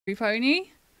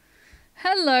Pony.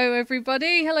 Hello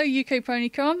everybody, hello UK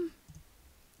PonyCon,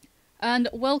 and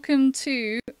welcome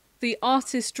to the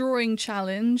Artist Drawing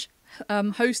Challenge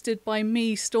hosted by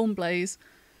me, Stormblaze.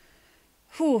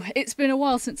 Whew, it's been a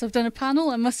while since I've done a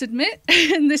panel, I must admit,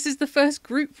 and this is the first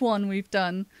group one we've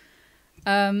done.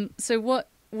 So what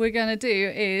we're going to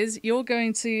do is you're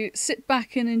going to sit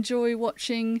back and enjoy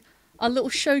watching our little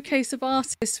showcase of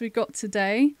artists we got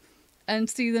today and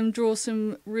see them draw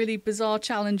some really bizarre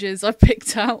challenges I've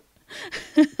picked out.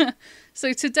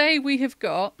 So today we have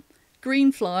got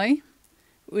Greenfly,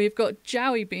 we've got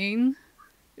Jowie Bean,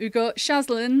 we've got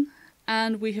Shazlin,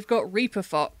 and we have got Reaper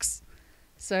Fox.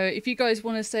 So if you guys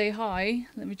want to say hi,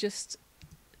 let me just...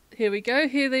 Here we go,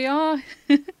 here they are.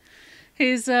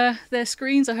 Here's their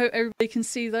screens, I hope everybody can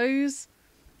see those.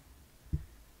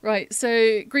 Right, so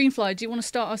Greenfly, do you want to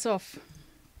start us off?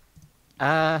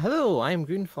 Hello, I'm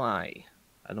Greenfly. I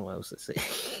don't know what else to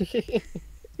say.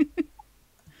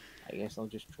 I guess I'll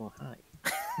just draw hi.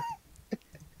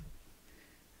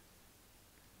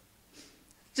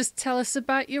 Just tell us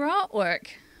about your artwork.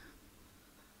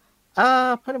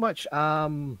 Pretty much, I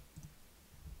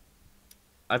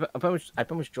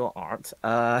pretty much draw art.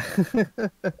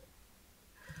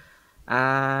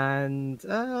 And,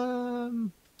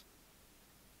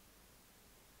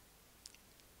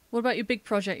 What about your big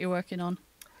project you're working on?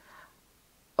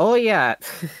 oh yeah.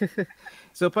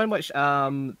 So pretty much,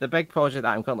 the big project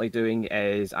that I'm currently doing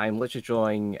is I'm literally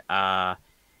drawing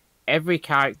every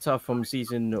character from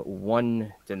season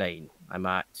 1 to 9. I'm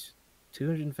at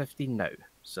 215 now,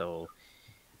 so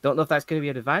don't know if that's going to be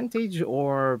an advantage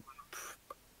or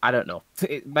I don't know.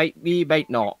 It might be, might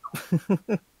not.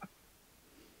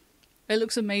 It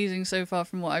looks amazing so far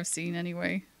from what I've seen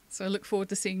anyway, so I look forward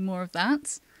to seeing more of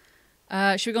that.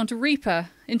 Should we go on to Reaper?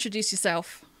 Introduce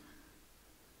yourself.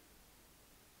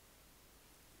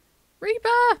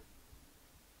 Reaper!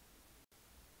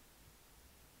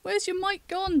 Where's your mic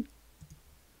gone?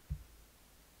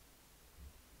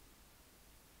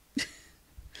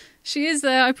 She is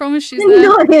there, I promise she's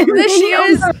there. There she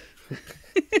is!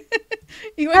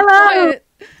 You went quiet.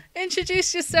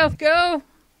 Introduce yourself, go!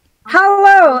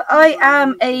 Hello, I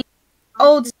am a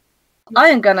old... I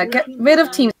am gonna get rid of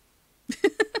Team...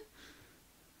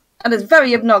 And it's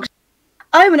very obnoxious.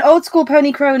 I'm an old school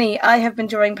pony crony. I have been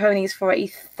drawing ponies for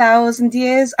 1,000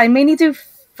 years. I mainly do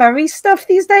furry stuff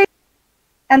these days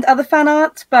and other fan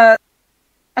art, but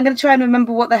I'm going to try and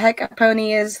remember what the heck a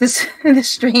pony is this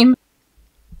stream.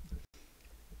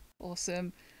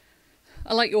 Awesome.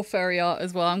 I like your furry art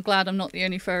as well. I'm glad I'm not the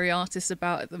only furry artist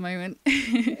about at the moment.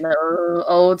 No,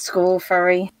 old school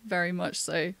furry. Very much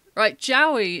so. Right,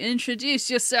 Jowie, introduce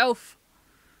yourself.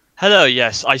 Hello,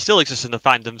 yes, I still exist in the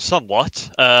fandom somewhat,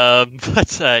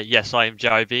 but yes, I am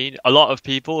Jowie Bean. A lot of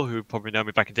people who probably know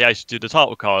me back in the day, I used to do the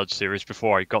title card series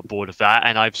before I got bored of that,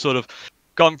 and I've sort of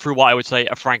gone through what I would say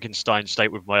a Frankenstein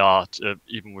state with my art,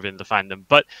 even within the fandom.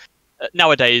 But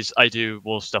nowadays, I do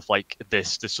more stuff like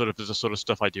this. This sort of is the sort of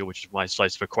stuff I do, which is my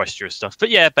slice of Equestria stuff. But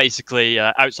yeah, basically,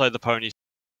 outside the pony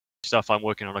stuff, I'm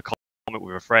working on a comic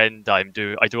with a friend. I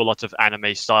do a lot of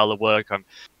anime style of work. I'm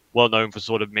well known for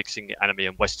sort of mixing anime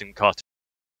and Western cartoons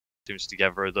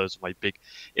together. Those are my big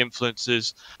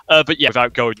influences. But yeah,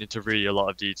 without going into really a lot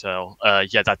of detail,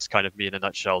 yeah, that's kind of me in a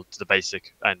nutshell to the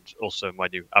basic. And also my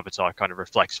new avatar kind of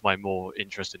reflects my more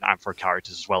interest in Anthro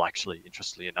characters as well, actually,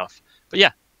 interestingly enough. But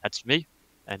yeah, that's me.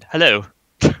 And hello.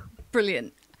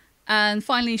 Brilliant. And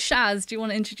finally, Shaz, do you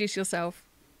want to introduce yourself?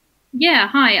 Yeah,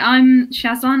 hi, I'm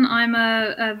Shazlan. I'm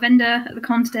a vendor at the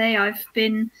con today. I've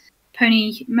been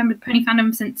member of the pony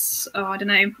fandom since, I don't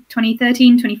know,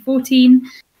 2013, 2014.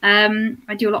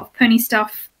 I do a lot of pony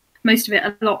stuff, most of it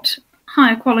a lot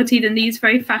higher quality than these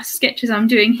very fast sketches I'm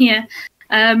doing here.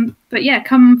 But yeah,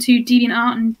 come to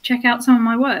DeviantArt and check out some of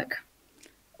my work.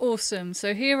 Awesome.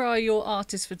 So here are your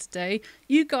artists for today.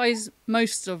 You guys,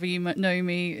 most of you know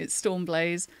me, it's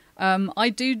Stormblaze. I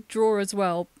do draw as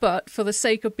well, but for the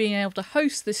sake of being able to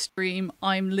host this stream,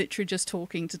 I'm literally just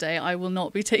talking today. I will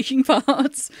not be taking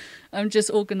part. I'm just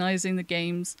organising the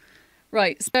games.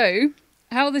 Right, so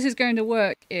how this is going to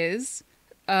work is...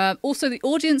 also, the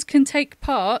audience can take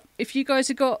part. If you guys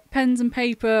have got pens and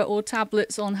paper or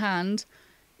tablets on hand,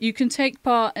 you can take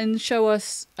part and show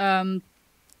us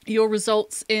your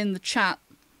results in the chat,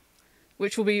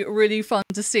 which will be really fun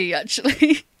to see,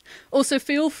 actually. Also,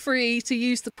 feel free to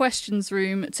use the questions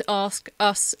room to ask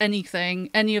us anything,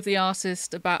 any of the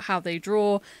artists about how they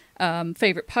draw,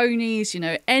 favourite ponies, you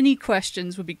know, any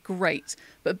questions would be great.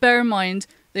 But bear in mind,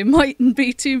 they mightn't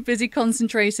be too busy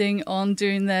concentrating on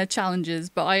doing their challenges,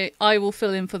 but I will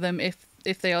fill in for them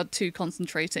if they are too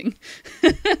concentrating.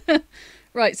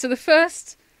 Right, so the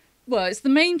first Well, it's the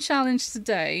main challenge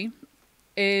today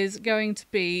is going to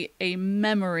be a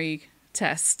memory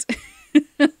test.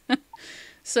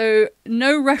 So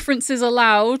no references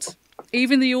allowed.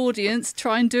 Even the audience,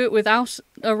 try and do it without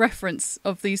a reference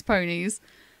of these ponies.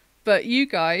 But you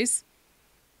guys,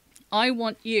 I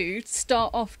want you to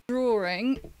start off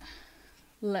drawing.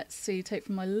 Let's see, take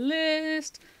from my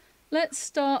list. Let's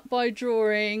start by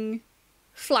drawing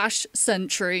Flash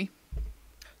Sentry.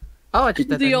 Oh, I just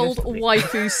did The that old yesterday.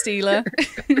 waifu stealer.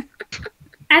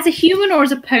 As a human or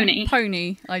as a pony?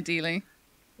 Pony, ideally.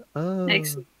 Oh.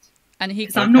 Excellent. And he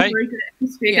Because I'm not Okay. very good at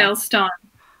Mystery Yeah. Girl style.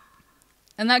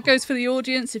 And that goes for the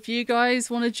audience. If you guys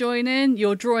want to join in,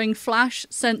 you're drawing Flash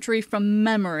Sentry from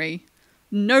memory.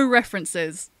 No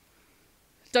references.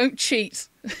 Don't cheat.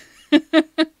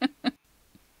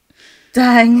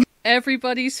 Dang.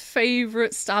 Everybody's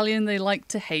favourite stallion they like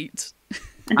to hate.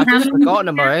 And I've how just long forgotten did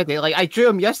him you have? already. Like, I drew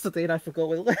him yesterday and I forgot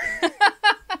what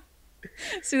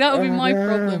See, that would be my no.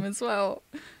 problem as well.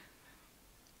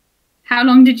 How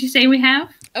long did you say we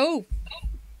have? Oh,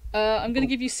 I'm going to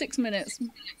give you 6 minutes.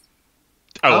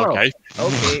 Oh, Oh. okay.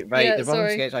 Okay, right. Yeah, the wrong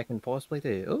sorry. sketch I can possibly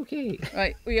do. Okay.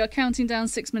 Right, we are counting down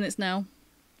 6 minutes now.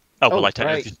 Oh, well, Oh, I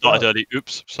technically right. started Oh. early.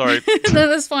 Oops, sorry. No,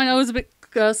 that's fine. I was a bit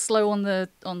slow on the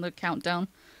countdown.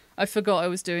 I forgot I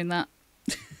was doing that.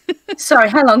 Sorry,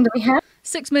 how long do we have?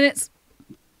 6 minutes.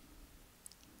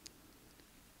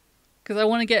 Because I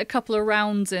want to get a couple of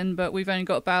rounds in, but we've only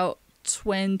got about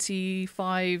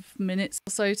 25 minutes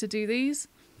or so to do these.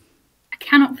 I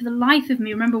cannot for the life of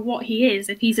me remember what he is.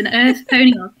 If he's an Earth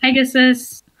pony or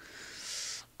Pegasus.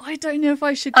 I don't know if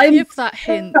I should I'm- give that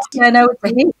hint. I know it's a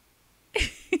hint.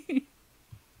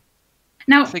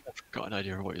 Now, I think I've got an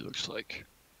idea of what he looks like.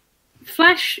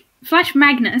 Flash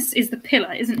Magnus is the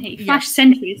pillar, isn't he? Flash Yes.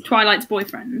 Sentry is Twilight's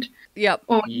boyfriend. Yep.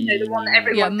 Or, the one that Yeah,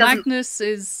 everyone doesn't... Magnus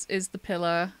is the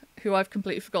pillar, who I've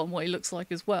completely forgotten what he looks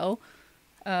like as well.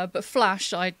 But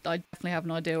Flash, I definitely have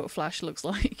an idea what Flash looks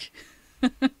like.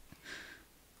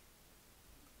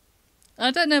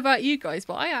 I don't know about you guys,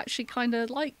 but I actually kind of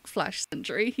like Flash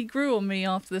Sentry. He grew on me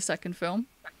after the second film.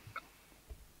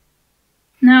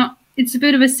 Now, it's a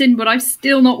bit of a sin, but I've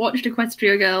still not watched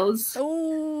Equestria Girls.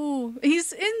 Oh,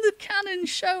 he's in the canon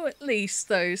show at least,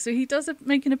 though, so he does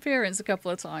make an appearance a couple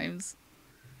of times.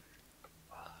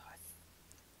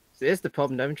 So here's the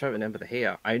problem. Now I'm trying to remember the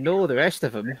hair. I know the rest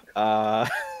of him.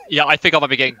 Yeah, I think I might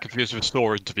be getting confused with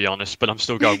Soren, to be honest, but I'm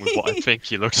still going with what I think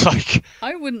he looks like.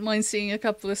 I wouldn't mind seeing a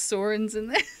couple of Sorens in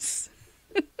this.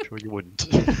 Sure you wouldn't.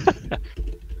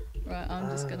 Right, I'm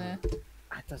just gonna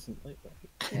That doesn't look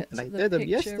like. get And I the did them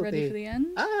picture ready yesterday. for the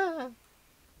end.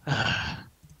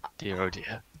 Dear, oh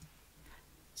dear.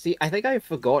 See, I think I've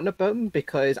forgotten about him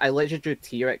because I literally drew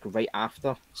T-Rex right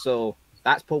after. So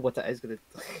that's probably what it is gonna.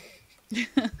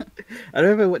 I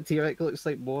remember what T-Rex looks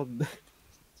like more than.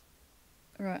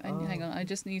 Right, and hang on, I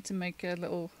just need to make a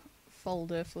little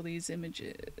folder for these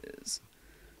images.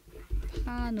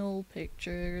 Panel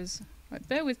pictures. Right,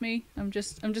 bear with me. I'm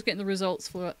just getting the results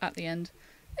for at the end.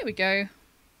 There we go.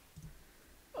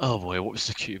 Oh boy, what was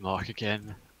the cue mark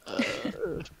again?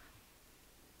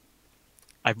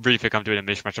 I really think I'm doing a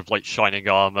mishmash of like shining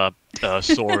armor,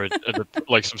 Soren, and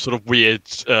like some sort of weird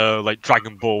like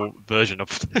Dragon Ball version of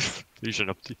fusion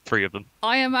of the three of them.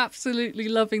 I am absolutely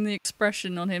loving the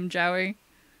expression on him, Joey.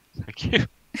 Thank you.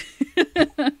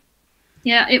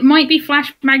 Yeah, it might be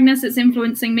Flash Magnus that's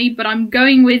influencing me, but I'm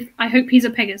going with I hope he's a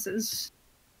Pegasus.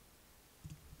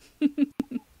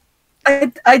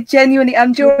 I genuinely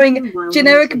am drawing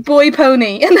generic boy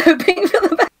pony and hoping for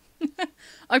the best.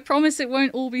 I promise it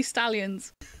won't all be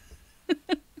stallions.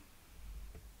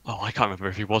 Oh, I can't remember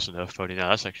if he was an Earth pony now.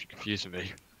 That's actually confusing me.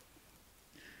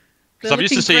 They're Because I'm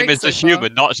used to looking seeing him great as a so far.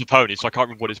 human, not as a pony, so I can't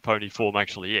remember what his pony form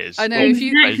actually is. I know, Or- if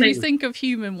you Exactly. think of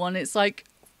human one, it's like,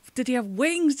 did he have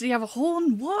wings? Did he have a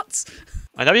horn? What?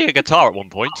 I know he had a guitar at one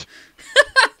point.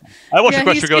 I watched Yeah, a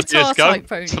question he's Girls years ago. guitar-type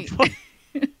pony.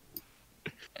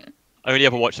 I only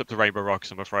ever watched up to Rainbow Rocks,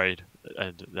 I'm afraid,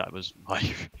 and that was my.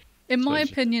 In my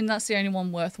So- opinion, that's the only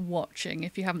one worth watching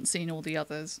if you haven't seen all the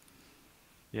others.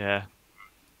 Yeah.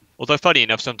 Although funny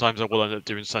enough, sometimes I will end up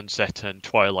doing sunset and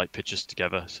twilight pictures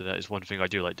together. So that is one thing I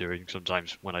do like doing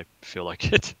sometimes when I feel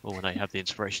like it, or when I have the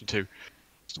inspiration to.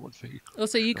 It's the one thing.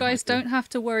 Also, you Oh, guys okay. don't have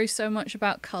to worry so much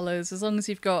about colours, as long as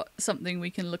you've got something we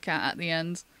can look at the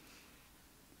end.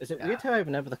 Is it weird how I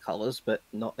remember the colours, but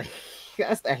not the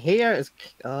That's the hair is.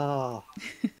 Oh.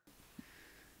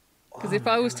 Because if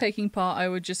I was taking part, I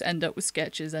would just end up with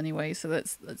sketches anyway, so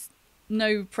that's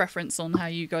no preference on how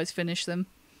you guys finish them.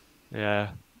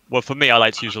 Yeah. Well, for me, I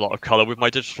like to use a lot of color with my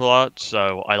digital art,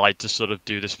 so I like to sort of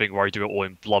do this thing where I do it all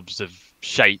in blobs of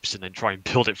shapes and then try and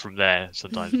build it from there.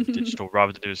 Sometimes with digital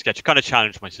rather than do a sketch. I kind of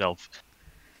challenge myself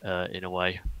in a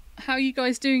way. How are you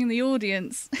guys doing in the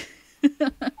audience?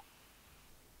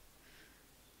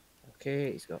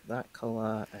 Okay, he's got that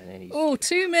colour, and then he's... Oh,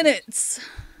 2 minutes!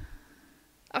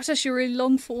 That was actually a really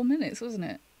long 4 minutes, wasn't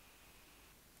it?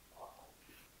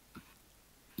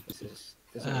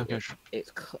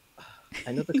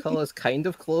 I know the colour's kind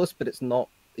of close, but it's not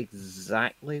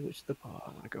exactly which the... Oh,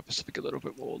 I'm going to go for something a little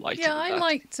bit more lighter. Yeah, than I that.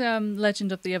 liked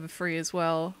Legend of the Everfree as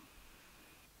well.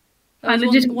 That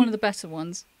was one of the better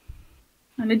ones.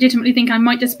 I legitimately think I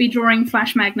might just be drawing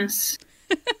Flash Magnus.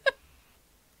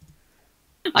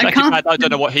 I can't. I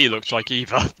don't know what he looks like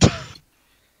either.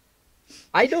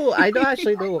 I don't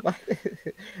actually know what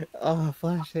oh,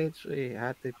 Flash Entry. I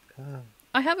had to...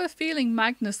 I have a feeling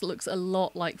Magnus looks a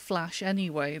lot like Flash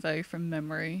anyway, though, from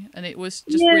memory. And it was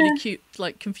just really cute,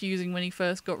 like confusing when he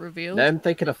first got revealed. Now I'm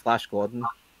thinking of Flash Gordon.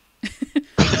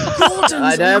 Gordon's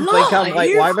I don't think I'm like, alive!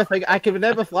 why am I thinking? I can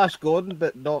remember Flash Gordon,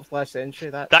 but not Flash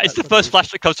Entry. That is the first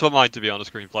Flash that comes to my mind, to be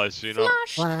honest, screenplays. So you're not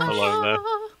Flash! alone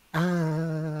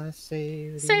there.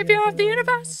 Savior of the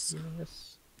universe!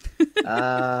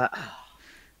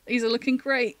 These are looking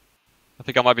great. I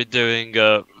think I might be doing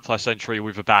Flash Entry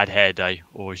with a bad hair day,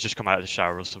 or he's just come out of the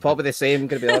shower or something. Probably the same,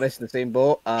 gonna be honest, in the same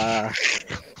boat. I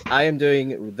am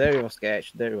doing very rough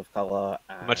sketch, very rough colour.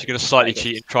 I'm actually going to slightly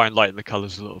cheat and try and lighten the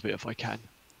colours a little bit if I can.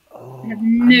 Oh, I have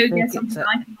no guess on the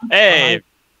Hey!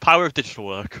 Power of digital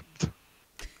work.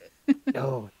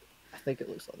 Oh, I think it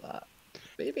looks like that.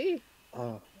 Maybe?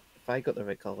 Oh, if I got the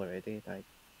right colour ready, I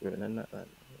ruining it then.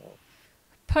 Oh.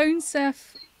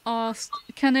 Ponesef asked,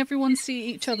 can everyone see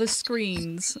each other's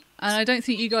screens? And I don't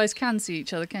think you guys can see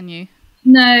each other, can you?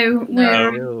 No,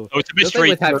 No. we're Oh, it's a I don't think mystery.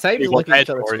 we'd have time to People look at each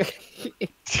head for other's it.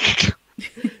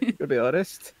 to be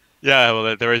honest. Yeah,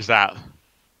 well, there is that.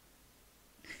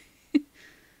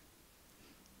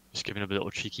 Just giving him a little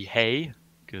cheeky hey,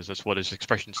 because that's what his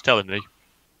expression's telling me.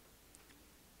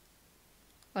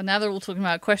 Oh, now they're all talking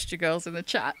about Equestria Girls in the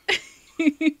chat.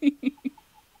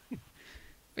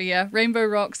 But yeah, Rainbow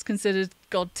Rock's considered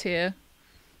god tier.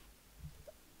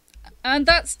 And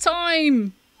that's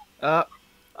time! Right.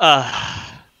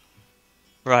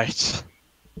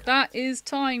 That is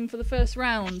time for the first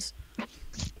round.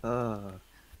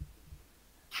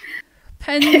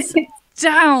 Pens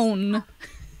down!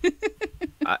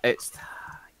 It's...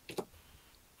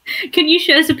 Can you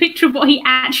show us a picture of what he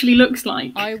actually looks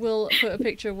like? I will put a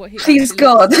picture of what he Please, actually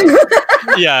God. looks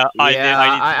like. Yeah, I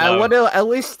I want to at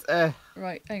least...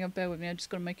 Right, hang on, bear with me. I just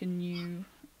got to make a new...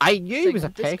 I knew it was a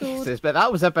Discord. Pegasus, but that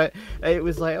was a bit... It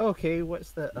was like, okay,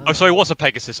 what's the... Oh, sorry, it was a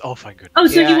Pegasus. Oh, thank goodness. Oh,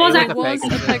 so he was it actually. was a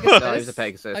No, Pegasus. it was a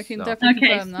Pegasus. I can no. definitely Okay,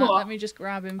 confirm that. swap. Let me just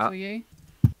grab him for you.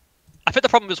 I think the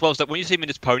problem as well is that when you see him in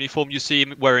his pony form, you see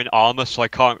him wearing armor, so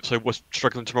we're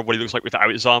struggling to remember what he looks like without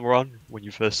his armor on when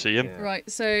you first see him. Yeah. Right,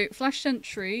 so Flash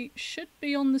Sentry should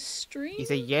be on the stream.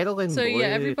 He's a yellow and So blue yeah,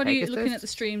 everybody Pegasus. looking at the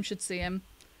stream should see him.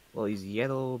 Well, he's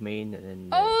yellow main and then...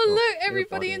 Oh, look, yellow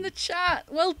everybody body. in the chat.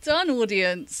 Well done,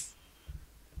 audience.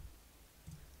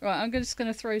 Right, I'm just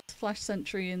going to throw Flash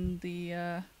Sentry in the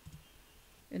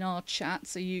in our chat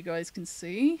so you guys can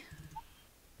see.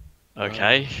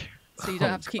 Okay. So you don't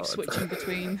Oh, have to keep God. switching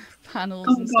between panels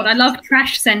Oh and god, stuff. I love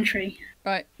Trash Sentry.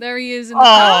 Right, there he is in the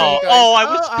chat for you guys. I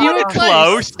was Oh, you were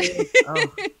close. Oh.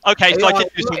 Okay, so I did do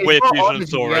It's some not- weird it's not fusion orange and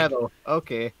Soren. yellow.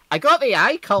 Okay. I got the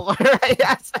eye colour.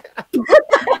 Yes.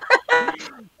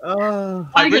 Oh.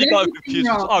 I I really got got everything confused.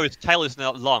 wrong. Oh, his tail is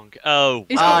not long. Oh,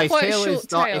 He's wow. got his quite a tail short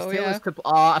is not. tail, His tail yeah. is.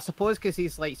 I suppose because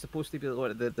he's like supposed to be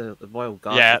the royal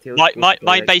guard. Yeah, his tail's mine supposed to be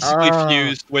like- basically Ah.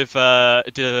 fused with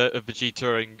did a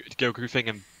Vegeta and Goku thing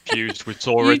and fused with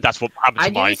Soren. You- That's what happened I to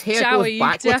knew mine. his hair Joey, goes you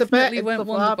backwards a bit definitely and went stuff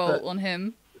like that, Wonderbolt but- on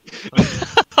him.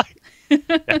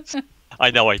 Yes,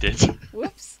 I know I did.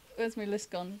 Whoops, where's my list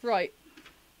gone? Right.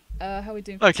 How are we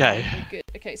doing? Okay. We're good.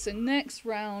 Okay, so next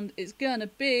round is gonna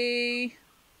be...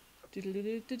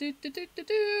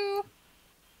 Do-do-do-do-do-do-do-do.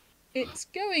 It's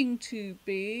going to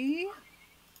be...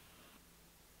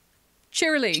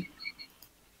 Cheerily.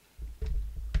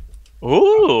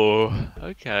 Ooh,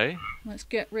 okay. Let's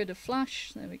get rid of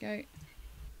Flash. There we go.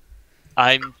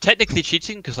 I'm technically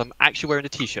cheating because I'm actually wearing a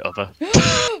t-shirt of her.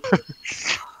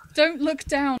 Don't look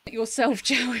down at yourself,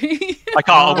 Joey. I can't.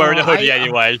 I'm wearing a Oh, hoodie I-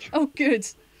 anyway. Oh, good.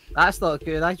 That's not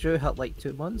good. I drew her like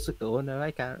 2 months ago. Now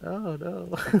I can't. Oh no.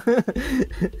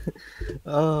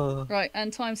 Oh. Right,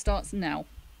 and time starts now.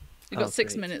 We've got Oh,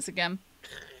 6 great. minutes again.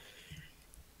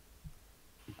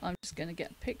 I'm just going to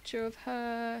get a picture of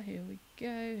her. Here we go.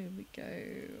 Here we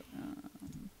go.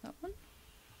 That one.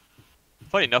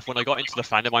 Funny enough, when I got into the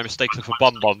fandom, I mistaken her for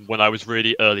Bum Bum when I was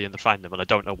really early in the fandom, and I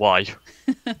don't know why.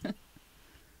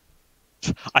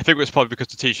 I think it was probably because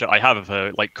the T-shirt I have of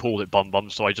her like called it Bum Bum,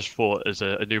 so I just thought as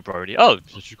a new brony, oh,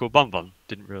 she's called Bum Bum.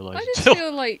 Didn't realise. I just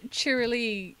feel like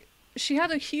Cheerilee, she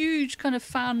had a huge kind of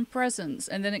fan presence,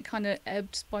 and then it kind of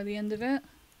ebbed by the end of it.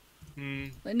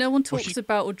 Like no one talks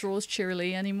about or draws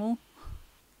Cheerilee anymore.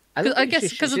 I guess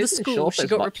because of the school, she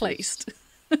got replaced.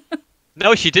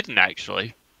 No, she didn't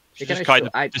actually. She just kind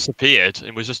I of disappeared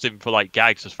and was just in for like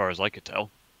gags, as far as I could tell,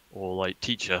 or like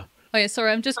teacher. Oh yeah,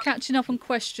 sorry, I'm just catching up on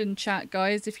question chat,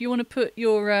 guys. If you want to put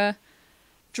your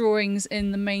drawings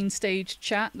in the main stage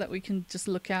chat that we can just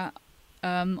look at,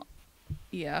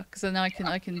 yeah, because then I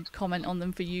can comment on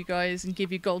them for you guys and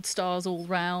give you gold stars all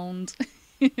round.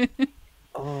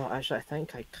 Oh, actually, I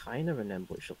think I kind of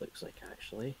remember what she looks like,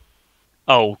 actually.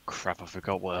 Oh crap! I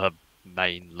forgot what her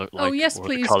mane looked like. Oh yes, or the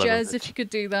please, colour of Jez, it. if you could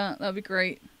do that, that'd be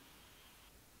great.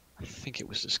 I think it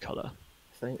was this colour.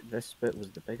 I think this bit was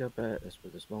the bigger bit, this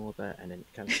was the smaller bit, and then it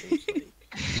kind of goes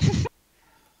like...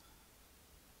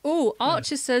 Oh,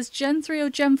 Archer says Gen 3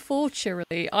 or Gen 4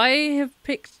 Cheerilee. I have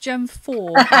picked Gen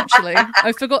 4, actually.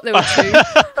 I forgot there were two.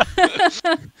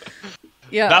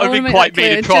 Yeah, That I would wanna be make quite that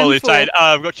clear. mean trolling, Gen 4. saying,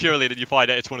 "Oh, I've got Cheerilee," and you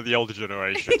find out it's one of the older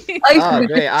generation. Oh,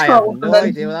 great, I have no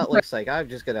idea what that looks like. I'm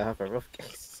just going to have a rough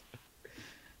guess.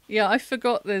 Yeah, I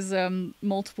forgot there's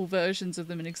multiple versions of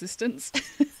them in existence.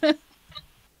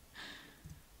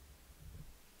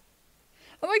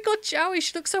 Oh my god, Joey,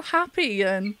 she looks so happy.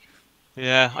 And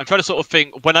Yeah, I'm trying to sort of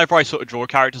think. Whenever I sort of draw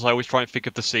characters, I always try and think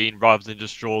of the scene rather than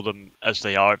just draw them as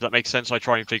they are. If that makes sense, I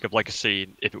try and think of like a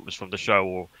scene if it was from the show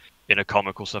or in a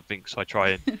comic or something. So I try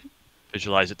and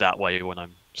visualize it that way when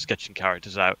I'm sketching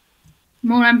characters out.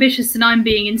 More ambitious than I'm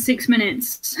being in 6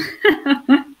 minutes.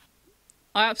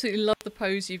 I absolutely love the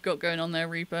pose you've got going on there,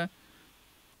 Reaper.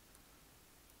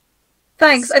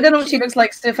 Thanks. I don't know what she looks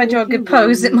like, so if I draw a good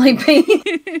pose, it might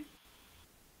be.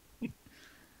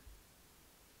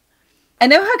 I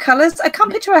know her colours. I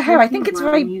can't picture her hair. I think it's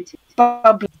very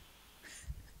bubbly.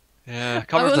 Yeah, I I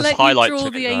can't will remember let the highlights. you draw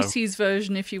of the it, though. 80s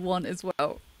version if you want as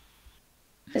well.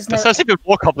 There's That no... sounds even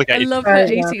more I complicated. love Oh, her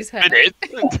yeah. 80s hair.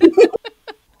 Minute.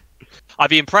 I'd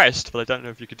be impressed, but I don't know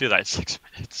if you could do that in 6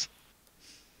 minutes.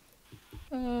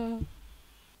 Oh.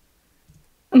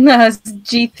 No, it's the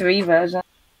G3 version.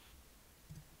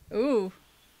 Ooh.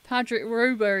 Patrick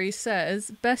Roberry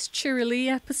says, best Cheerilee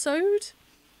episode?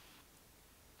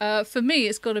 For me,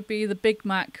 it's got to be the Big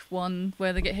Mac one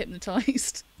where they get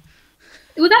hypnotised.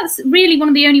 Well, that's really one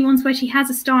of the only ones where she has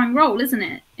a starring role, isn't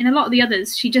it? In a lot of the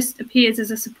others, she just appears as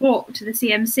a support to the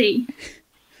CMC.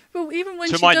 Well, even when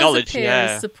To she my does knowledge, appear yeah.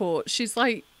 as support, she's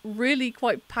like really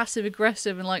quite passive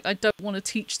aggressive and like, I don't want to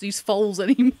teach these foals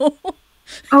anymore.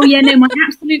 Oh yeah, no, my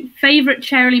absolute favourite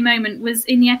Cheerilee moment was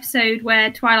in the episode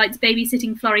where Twilight's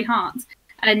babysitting Florrie Hart,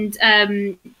 and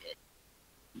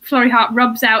Florrie Hart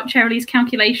rubs out Cheerilee's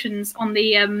calculations on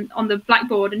the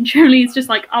blackboard, and Cheerilee is just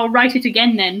like, "I'll write it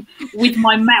again then with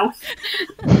my mouth."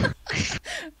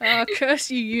 Oh,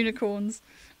 curse you unicorns.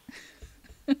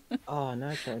 Oh,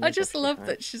 no, I just love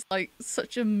that she's like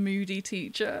such a moody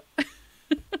teacher.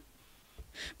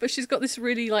 But she's got this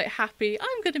really like happy,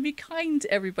 I'm going to be kind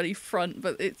to everybody front,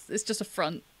 but it's just a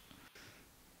front.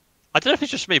 I don't know if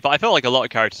it's just me, but I felt like a lot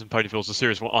of characters in Ponyville's The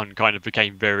Series 1 kind of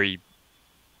became very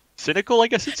cynical, I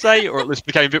guess you'd say, or at least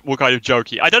became a bit more kind of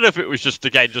jokey. I don't know if it was just,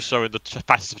 again, just showing the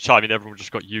facets of charm and everyone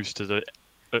just got used to the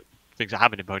things that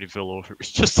happen in Ponyville, or if it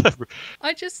was just...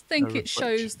 I just think a it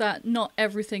shows that not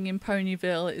everything in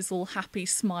Ponyville is all happy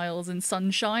smiles and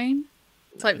sunshine.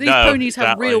 It's like these ponies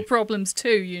have real problems too,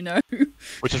 you know.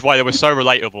 Which is why they were so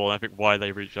relatable, and I think why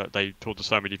they reached out, they talked to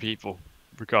so many people,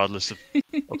 regardless of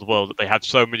the world, that they have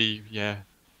so many,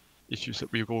 issues that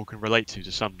we all can relate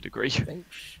to some degree.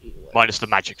 Minus the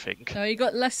magic thing. No, you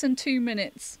got less than 2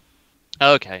 minutes.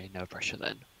 Okay, no pressure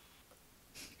then.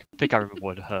 I think I remember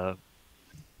what her...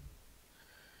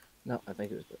 No, I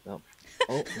think it was... No.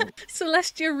 Oh, no.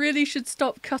 Celestia really should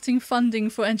stop cutting funding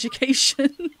for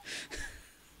education.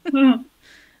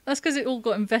 That's because it all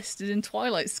got invested in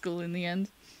Twilight School in the end.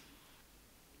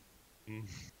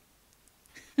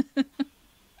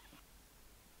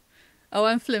 Oh,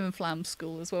 and Flim and Flam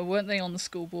School as well. Weren't they on the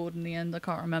school board in the end? I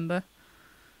can't remember.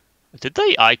 Did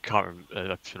they? I can't remember.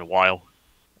 That's been a while.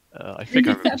 I think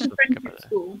I remember something about it.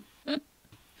 School.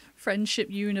 Friendship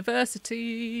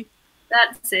University.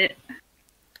 That's it.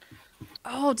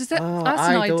 Oh, does that? Oh, That's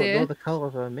an I don't idea. know the colour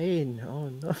of her mane. Oh,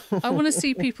 no. I want to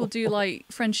see people do like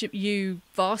Friendship U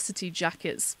varsity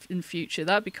jackets in future.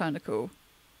 That'd be kind of cool.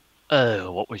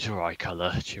 Oh, what was your eye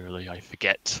colour, Cheerilee? I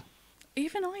forget.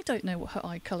 Even I don't know what her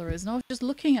eye colour is, and I was just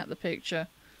looking at the picture.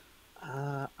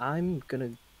 I'm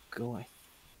gonna go...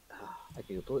 I could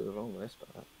be completely wrong with this, but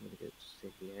I'm going to say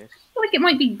yes. I feel like it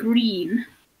might be green.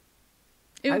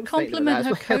 It I would was thinking of complement that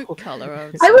her as well. coat colour, I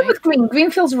would I went say. with green.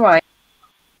 Green feels right.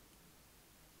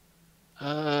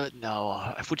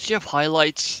 No. Would you have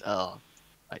highlights? I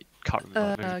can't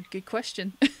remember. Good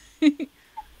question. I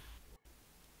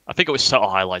think it was subtle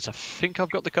highlights. I think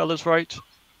I've got the colours right.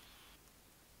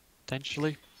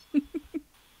 Potentially. To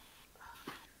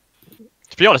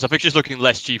be honest, I think she's looking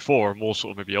less G4 and more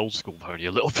sort of maybe old school pony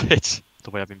a little bit.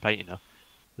 The way I've been painting her.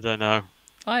 I don't know.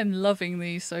 I'm loving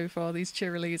these so far. These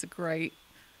cheerleaders are great.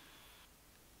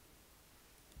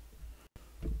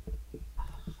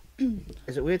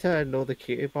 Is it weird how I know the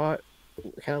cutie part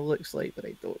kind of looks like, but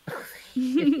I don't?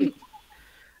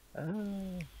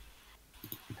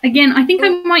 Again, I think I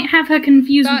might have her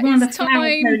confused That with one of the is flower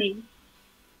time. ponies.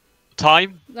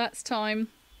 Time? That's time.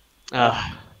 Uh,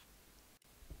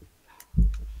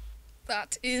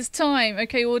 That is time.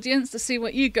 Okay, audience, let's see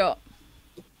what you got.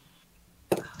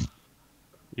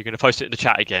 you're going to post it in the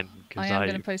chat again. I am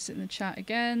going to post it in the chat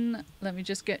again. Let me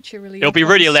just get cheerily. It'll be up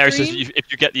on really the hilarious screen.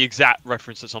 if you get the exact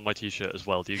reference that's on my t-shirt as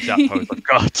well. The exact pose I've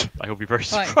got. I will be very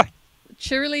surprised. Right.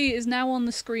 Cheerily is now on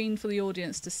the screen for the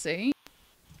audience to see.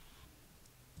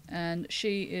 And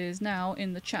she is now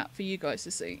in the chat for you guys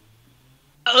to see.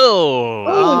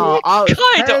 Oh, it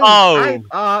was kind of. pink.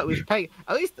 Oh, It was pink.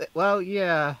 At least, well,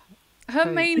 yeah. Her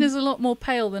Hey. mane is a lot more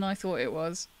pale than I thought it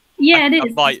was. Yeah, it I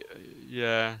is. might.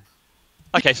 Yeah.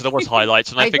 Okay, so there was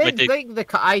highlights, and I think I didn't did.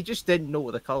 think I just didn't know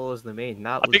what the colour was in the main. That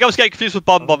I was... think I was getting confused with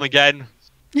Bum Bum again.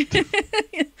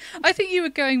 I think you were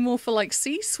going more for like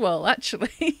sea swell,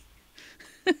 actually.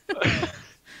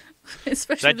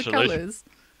 Especially the Essentially. colours.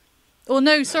 Or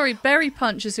no, sorry, Berry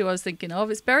Punch is who I was thinking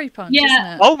of. It's Berry Punch, Yeah.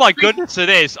 isn't it? Oh my goodness, it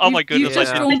is. Oh my You've goodness,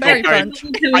 just Yeah. drawn Berry Punch.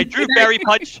 I drew Berry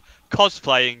Punch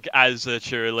cosplaying as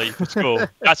Cheerilee for school.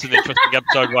 That's an interesting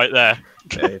episode right there.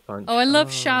 Berry Punch. Oh, I love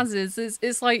Shaz's.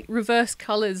 It's like reverse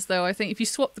colours, though. I think if you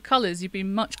swap the colours, you'd be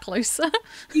much closer.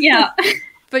 Yeah.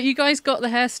 But you guys got the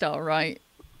hairstyle right.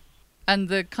 And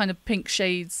the kind of pink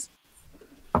shades.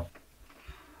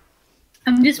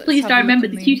 I'm just Let's pleased have I a look remembered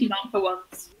in the the- cutie mark for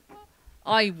once.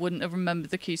 I wouldn't have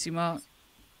remembered the cutie mark.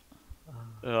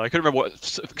 I couldn't remember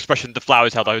what expression the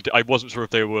flowers had. I wasn't sure if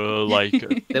they were like.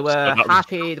 They were that was-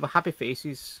 happy. They were happy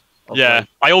faces. of, Yeah, like,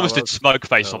 I almost did colours. smoke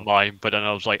face so- on mine, but then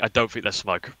I was like, I don't think they're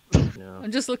smoke. Yeah.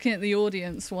 I'm just looking at the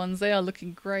audience ones. They are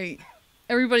looking great.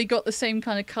 Everybody got the same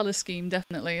kind of colour scheme,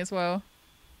 definitely, as well.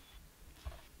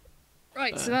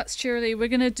 Right, so that's Cheerilee. We're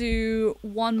going to do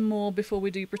one more before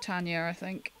we do Britannia, I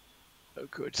think. Oh,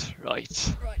 good.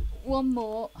 Right. Right, one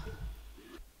more.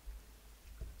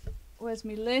 Where's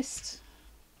my list?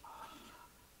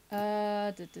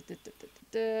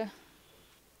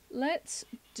 Let's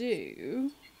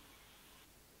do...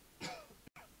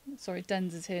 Sorry,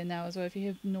 Denz is here now as well, if you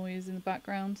hear noise in the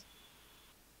background.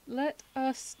 Let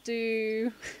us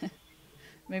do...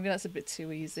 Maybe that's a bit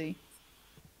too easy.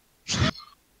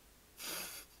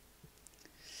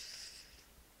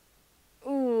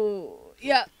 Ooh,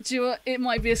 yeah, do you know what? It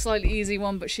might be a slightly easy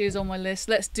one, but she is on my list.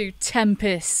 Let's do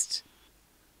Tempest.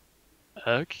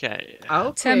 Okay.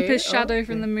 Okay, Tempest Shadow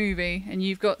from okay. the movie, and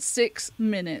you've got 6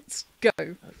 minutes. Go.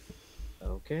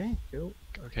 Okay, cool.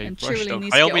 Okay. And Brushed Cheerilee up.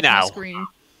 needs to Naomi get off now. my screen.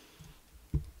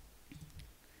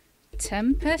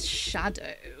 Tempest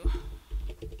Shadow.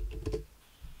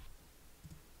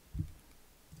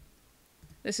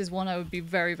 This is one I would be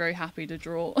very, very happy to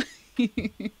draw.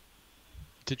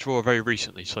 Did draw her very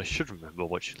recently, so I should remember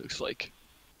what she looks like.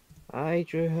 I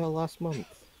drew her last month.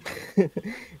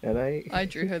 And I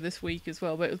drew her this week as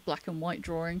well, but it was black and white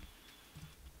drawing.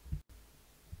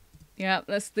 Yeah,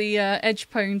 that's the edge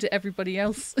pone to everybody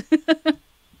else.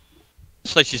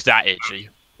 It's like she's that itchy.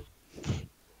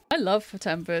 I love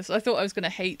Tempest. I thought I was going to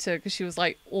hate her because she was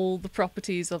like all the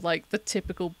properties of like the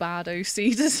typical bad OC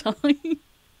design.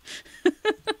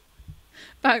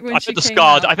 Back when I she think the came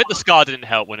scar. out. I think the scar didn't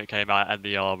help when it came out and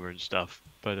the armor and stuff.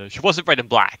 But she wasn't red and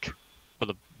black. For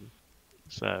the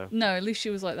so No, at least she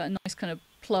was like that nice kind of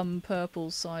plum purple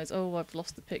size. Oh, I've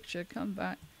lost the picture. Come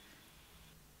back.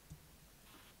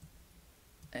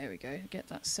 There we go. Get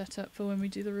that set up for when we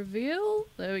do the reveal.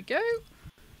 There we go.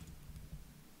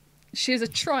 She is a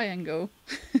triangle.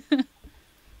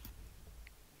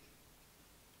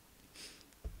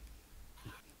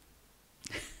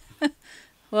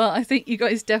 Well, I think you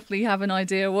guys definitely have an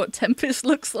idea what Tempest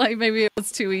looks like. Maybe it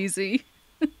was too easy.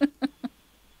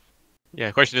 yeah.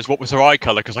 The question is, what was her eye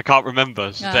color? Because I can't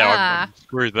remember. So there, Ah. I'm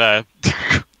screwed there.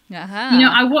 Aha. You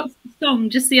know, I watched the song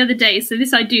just the other day, so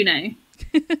this I do know.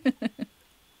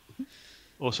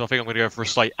 Also, I think I'm going to go for a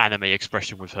slight anime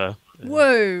expression with her.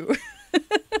 Whoa!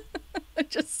 I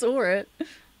just saw it.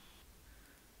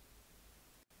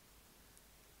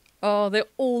 Oh, they're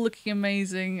all looking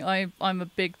amazing. I'm a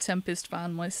big Tempest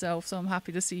fan myself, so I'm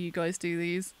happy to see you guys do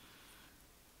these.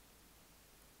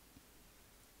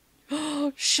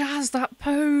 Oh, Shaz, that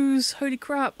pose! Holy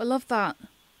crap, I love that.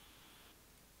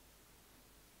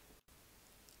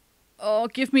 Oh,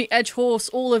 give me Edge Horse,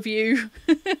 all of you.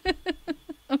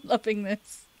 I'm loving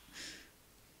this.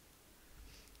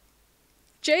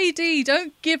 JD,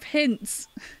 don't give hints.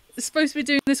 It's supposed to be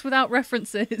doing this without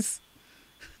references.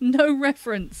 No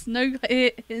reference, no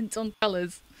hint on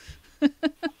colours.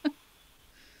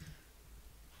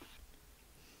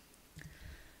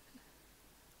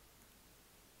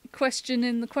 Question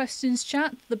in the questions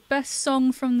chat, the best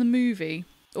song from the movie,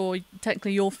 or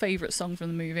technically your favourite song from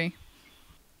the movie.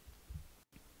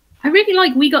 I really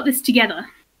like We Got This Together.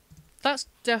 That's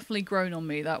definitely grown on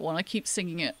me, that one. I keep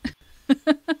singing it.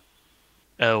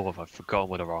 Oh, I've forgotten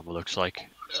what her armor looks like.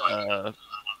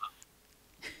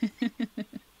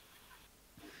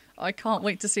 I can't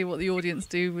wait to see what the audience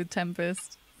do with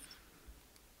Tempest.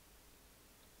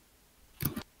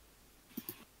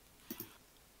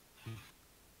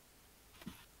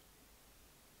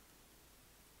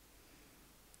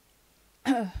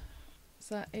 Is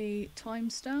that a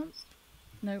timestamp?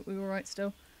 No, we were right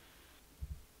still.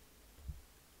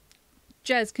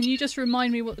 Jez, can you just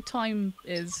remind me what the time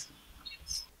is?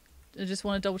 I just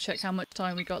want to double check how much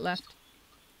time we got left.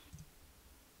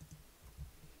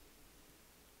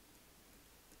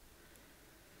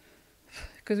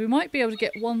 Because we might be able to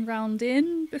get one round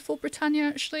in before Britannia,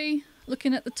 actually,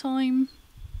 looking at the time.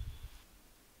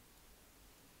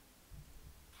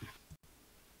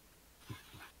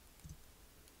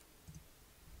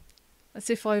 As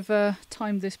if I've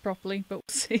timed this properly, but we'll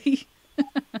see.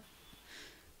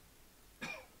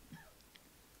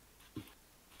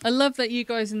 I love that you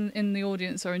guys in the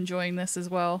audience are enjoying this as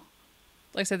well.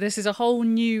 Like I said, this is a whole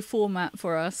new format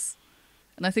for us,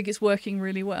 and I think it's working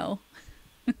really well.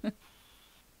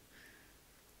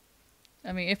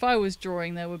 I mean, if I was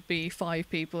drawing, there would be 5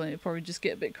 people, and it'd probably just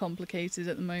get a bit complicated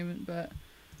at the moment, but...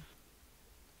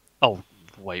 Oh,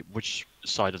 wait, which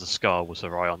side of the scar was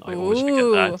her eye on? I always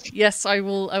forget that. Yes, I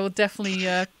will definitely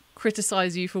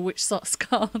criticise you for which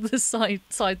scar the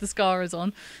side the scar is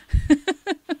on.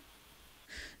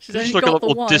 She's only look got at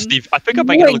the one. Disney. I think I'm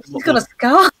making it look She's got a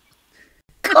scar.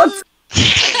 God.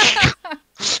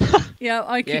 Yeah,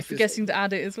 I keep forgetting to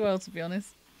add it as well, to be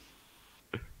honest.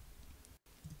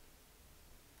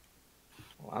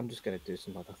 Well, I'm just going to do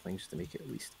some other things to make it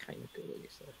at least kind of go like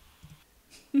so.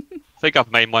 I think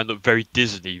I've made mine look very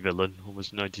Disney villain,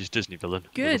 almost 90s Disney villain.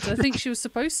 Good, I think she was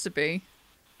supposed to be.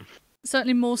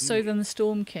 Certainly more so than the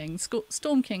Storm King.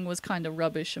 Storm King was kind of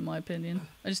rubbish, in my opinion.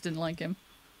 I just didn't like him.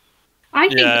 I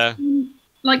think,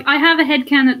 like, I have a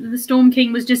headcanon that the Storm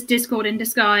King was just Discord in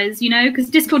disguise, you know? Because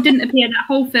Discord didn't appear that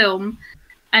whole film,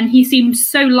 and he seemed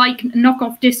so like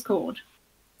knockoff Discord.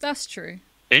 That's true.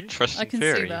 Interesting I can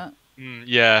theory. see that.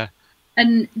 Yeah.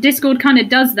 And Discord kind of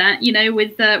does that, you know,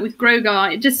 with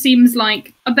Grogar. It just seems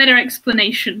like a better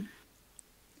explanation.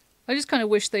 I just kind of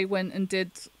wish they went and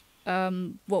did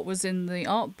what was in the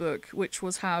art book, which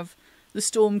was have the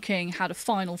Storm King had a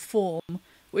final form,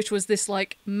 which was this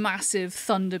like massive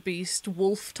thunder beast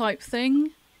wolf type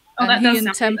thing. Oh, and that he does and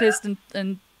sound Tempest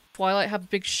and Twilight have a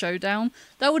big showdown.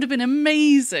 That would have been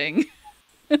amazing.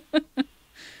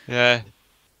 Yeah.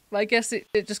 But I guess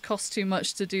it just costs too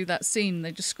much to do that scene.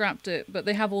 They just scrapped it. But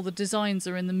they have all the designs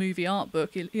are in the movie art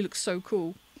book. He looks so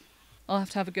cool. I'll have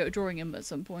to have a go at drawing him at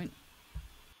some point.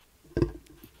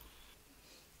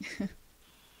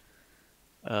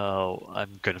 Oh, I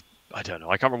don't know.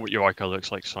 I can't remember what your eye color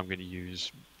looks like, so I'm gonna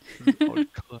use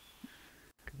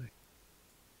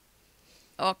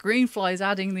Oh, Greenfly's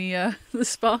adding the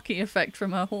sparky effect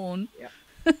from her horn. Yeah.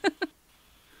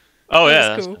 Oh yeah,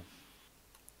 That's that's cool.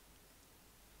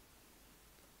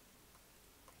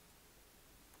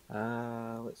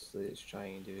 Let's try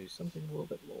and do something a little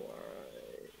bit more.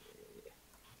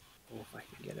 Oh, if I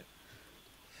can get it.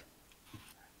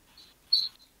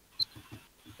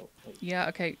 Yeah,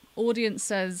 okay. Audience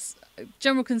says,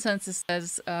 general consensus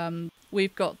says,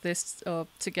 we've got this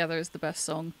together as the best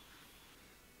song.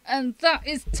 And that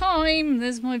is time!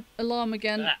 There's my alarm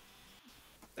again.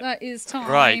 That is time.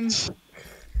 right.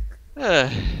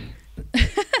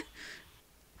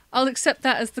 I'll accept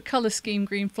that as the colour scheme,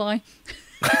 Greenfly.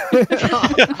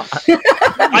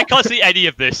 I can't see any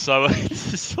of this, so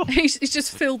He's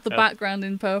just filled the background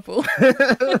in purple.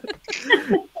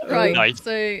 Right, Nice.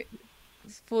 so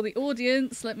for the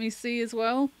audience, let me see as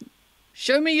well.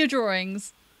 Show me your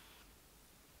drawings.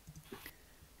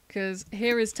 Because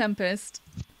here is Tempest.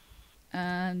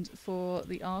 And for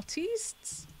the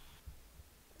artists,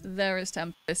 There is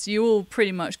Tempest. You all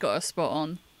pretty much got a spot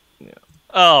on. Yeah.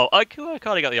 Oh, I kind of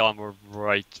got the armor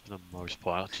right for the most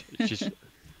part. It's just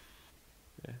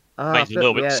makes it a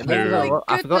little bit smooth. Oh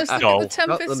my I forgot. goodness, I look at the forgot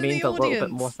Tempest the in means the a little bit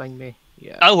audience. more thingy.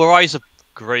 Yeah. Oh, her eyes are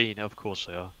green. Of course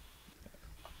they are.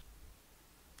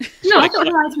 No, I thought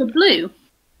her eyes were blue.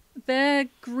 They're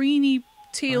greeny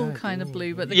teal Oh, kind of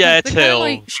blue, but they're, yeah, they're kind of teal.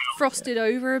 like frosted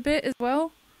over a bit as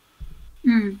well.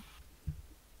 Hmm.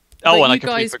 Oh, But and I you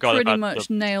completely guys forgot pretty about much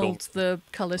the nailed skull. the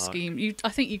color scheme. I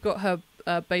think you got her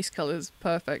base colors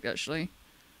perfect, actually.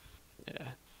 Yeah.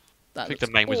 That I think the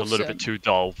looks main was a little bit awesome. too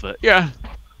dull, but yeah.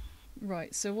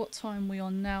 Right, so what time are we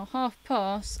on now?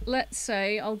 5:30. Let's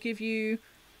say I'll give you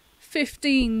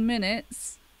 15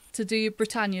 minutes to do your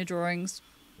Britannia drawings.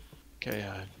 Okay,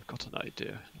 I've got an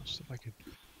idea. Let's see if I can.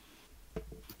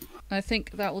 I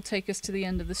think that will take us to the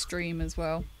end of the stream as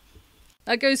well.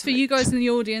 That goes for you guys in the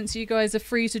audience. You guys are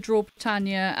free to draw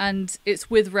Britannia, and it's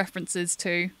with references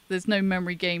too. There's no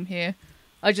memory game here.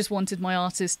 I just wanted my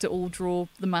artists to all draw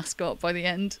the mascot by the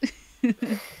end.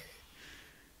 Because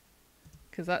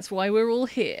that's why we're all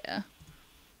here.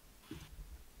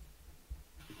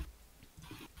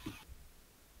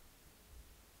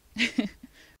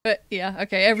 But yeah,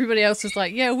 okay, everybody else was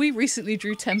like, yeah, we recently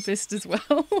drew Tempest as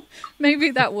well.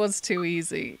 Maybe that was too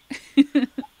easy.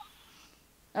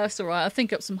 That's alright, I'll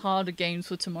think up some harder games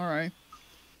for tomorrow.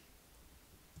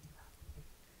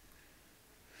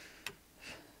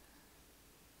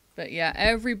 But yeah,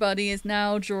 everybody is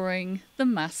now drawing the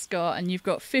mascot, and you've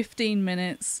got 15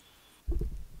 minutes.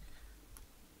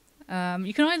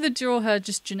 You can either draw her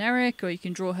just generic, or you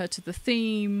can draw her to the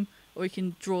theme, or you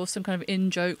can draw some kind of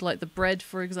in-joke, like the bread,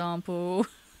 for example.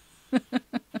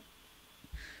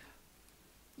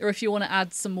 Or if you want to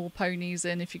add some more ponies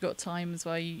in, if you've got time as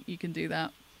well, you can do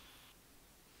that.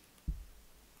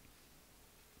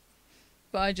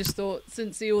 But I just thought,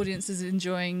 since the audience is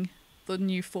enjoying the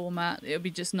new format, it would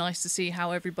be just nice to see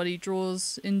how everybody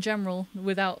draws in general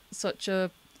without such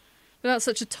a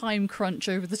time crunch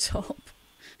over the top.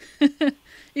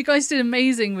 You guys did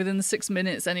amazing within the 6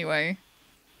 minutes anyway.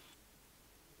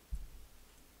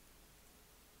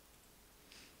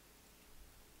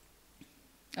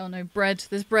 Oh no, bread.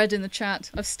 There's bread in the chat.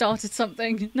 I've started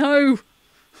something. No!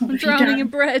 I'm drowning in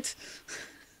bread.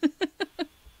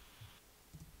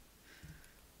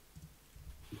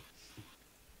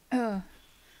 So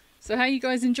how are you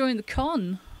guys enjoying the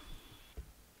con?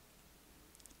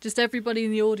 Just everybody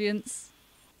in the audience.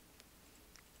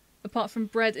 Apart from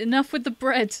bread. Enough with the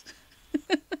bread.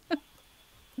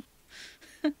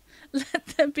 Let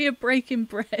there be a break in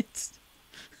bread.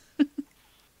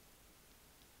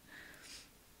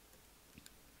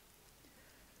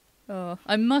 Oh,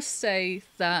 I must say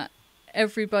that all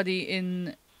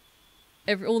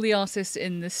the artists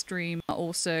in this stream are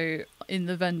also in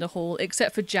the vendor hall,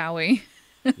 except for Jowie.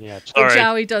 Yeah, But sorry.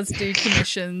 Jowie does do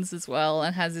commissions as well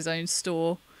and has his own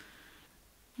store,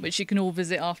 which you can all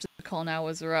visit after the con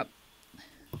hours are up.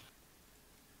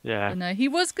 Yeah. But no, he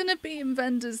was going to be in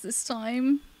vendors this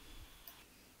time.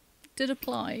 Did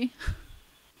apply.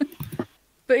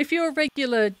 But if you're a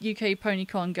regular UK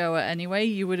PonyCon goer anyway,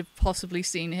 you would have possibly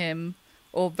seen him,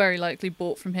 or very likely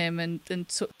bought from him and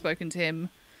spoken to him,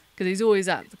 because he's always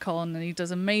at the con and he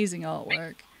does amazing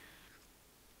artwork.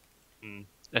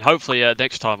 And hopefully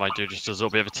next time I do, just as a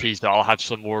little bit of a tease, that I'll have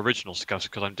some more original stuff,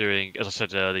 because I'm doing, as I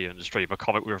said earlier in the stream, a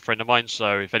comic with a friend of mine.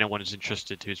 So if anyone is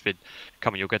interested who's been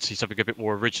coming, you'll get to see something a bit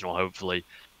more original, hopefully,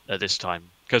 this time.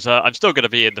 Because I'm still going to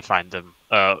be in the fandom,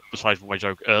 besides from my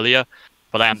joke earlier,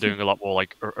 but I am doing a lot more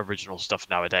like original stuff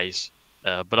nowadays.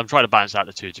 But I'm trying to balance out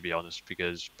the two, to be honest,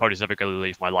 because pony's never going to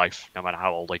leave my life, no matter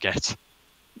how old I get.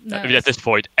 I mean, at this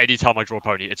point, anytime I draw a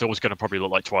pony, it's always going to probably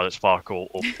look like Twilight Sparkle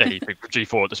or anything from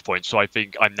G4 at this point. So I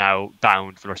think I'm now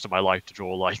bound for the rest of my life to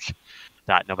draw like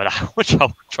that, no matter how much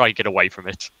I'll try and get away from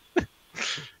it.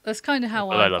 That's kind of how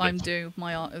But I love I'm it. doing with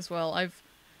my art as well. I've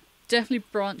definitely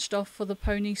branched off for the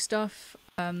pony stuff,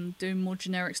 doing more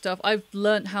generic stuff. I've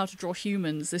learnt how to draw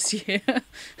humans this year,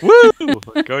 Woo!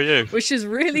 Go you. which is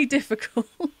really difficult.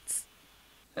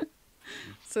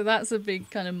 So that's a big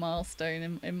kind of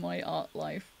milestone in my art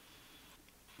life.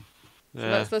 So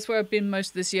Yeah. that's where I've been most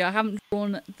of this year. I haven't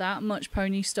drawn that much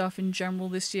pony stuff in general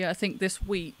this year. I think this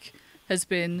week has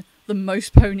been the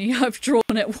most pony I've drawn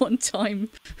at one time.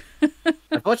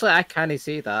 Unfortunately, I can't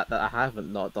see that I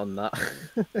haven't not done that.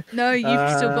 No,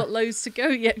 you've still got loads to go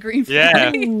yet, Green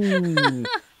Yeah.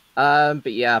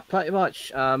 But yeah, pretty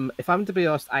much. If I'm to be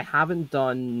honest, I haven't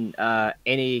done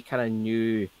any kind of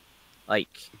new like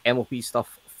MLP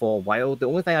stuff for a while. The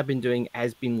only thing I've been doing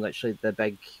has been literally the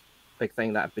big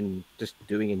thing that I've been just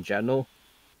doing in general.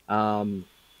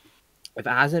 if it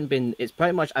hasn't been, it's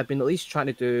pretty much I've been at least trying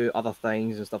to do other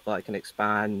things and stuff that can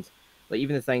expand. Like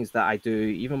even the things that I do,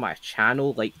 even my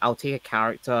channel, like I'll take a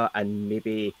character and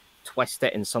maybe twist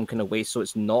it in some kind of way so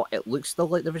it's not, it looks still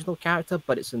like the original character,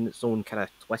 but it's in its own kind of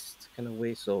twist kind of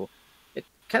way. So it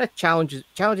kind of challenges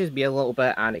me a little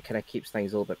bit, and it kind of keeps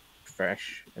things a little bit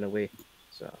fresh in a way.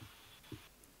 So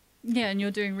Yeah, and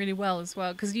you're doing really well as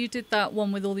well, because you did that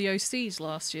one with all the OCs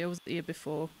last year, was it the year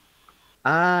before?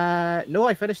 No,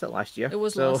 I finished it last year. It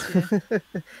was last year.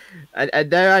 and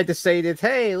now I decided,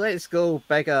 hey, let's go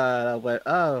bigger. And I went,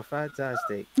 oh,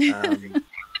 fantastic. The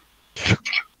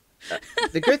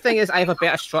good thing is I have a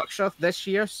better structure this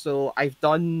year, so I've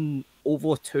done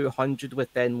over 200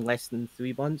 within less than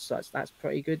 3 months. So that's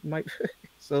pretty good, Mike.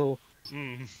 So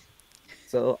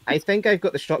I think I've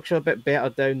got the structure a bit better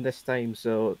down this time.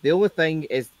 So the only thing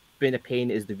is been a pain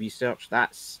is the research.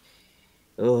 That's,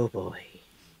 oh boy.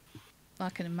 I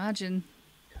can imagine.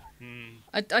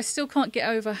 I still can't get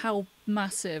over how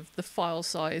massive the file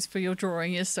size for your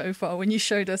drawing is so far when you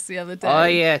showed us the other day. Oh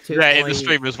yeah, in the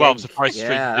stream as well. I'm surprised the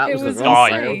stream that was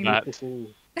dying insane. on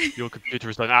that. Your computer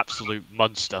is an absolute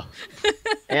monster.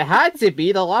 It had to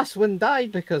be. The last one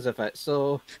died because of it.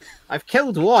 So I've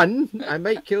killed one. I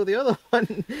might kill the other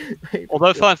one.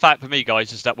 Although, fun fact for me,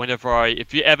 guys, is that whenever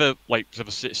if you ever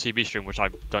see me stream, which I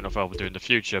don't know if I will do in the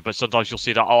future, but sometimes you'll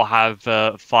see that I'll have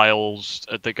files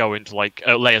that go into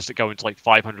layers that go into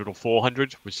 500 or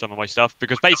 400 with some of my stuff.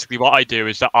 Because basically, what I do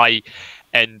is that I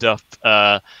end up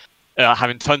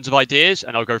having tons of ideas,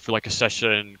 and I'll go through a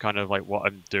session, kind of like what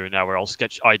I'm doing now, where I'll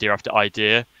sketch idea after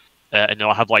idea, and then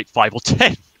I'll have 5 or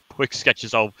 10 quick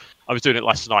sketches. I was doing it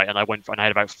last night, and I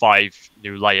had about 5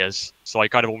 new layers, so I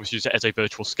kind of almost use it as a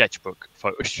virtual sketchbook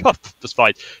Photoshop,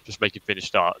 despite just making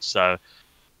finished art. So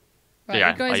right,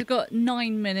 yeah, you guys have got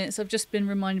 9 minutes. I've just been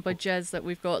reminded by Jez that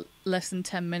we've got less than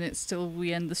 10 minutes till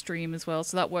we end the stream as well,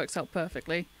 so that works out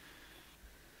perfectly.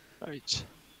 Right.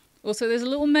 Also, there's a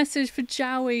little message for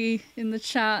Jowie in the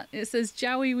chat. It says,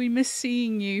 Jowie, we miss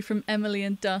seeing you, from Emily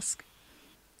and Dusk.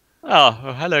 Oh,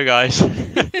 well, hello guys.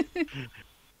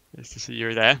 Nice to see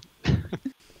you there.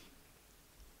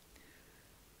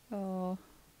 Oh,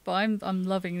 but I'm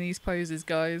loving these poses,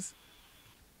 guys.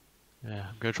 Yeah,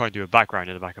 I'm going to try and do a background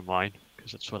in the back of mine,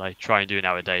 because that's what I try and do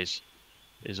nowadays,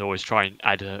 is always try and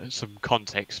add some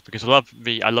context, because I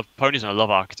love ponies and I love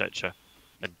architecture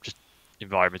and just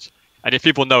environments. And if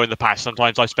people know in the past,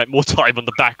 sometimes I spent more time on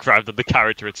the background than the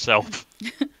character itself.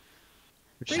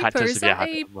 Which Reaper, tends is to be a that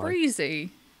habit a of mine.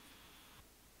 breezy?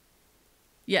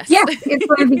 Yes. Yeah, it's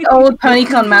one of the old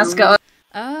PonyCon mascots.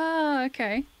 Ah,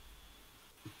 okay.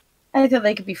 I thought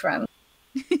they could be friends.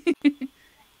 You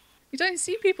don't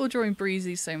see people drawing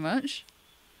breezy so much.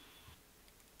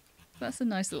 That's a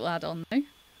nice little add-on, though.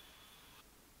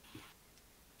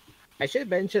 I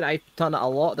should mention I've done it a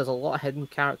lot. There's a lot of hidden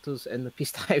characters in the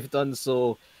piece that I've done,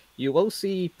 so you will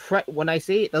see. When I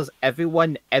say there's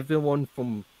everyone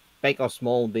from big or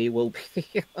small, they will be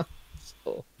there.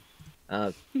 So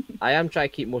I am trying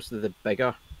to keep most of the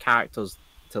bigger characters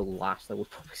till last, I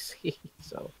would probably say.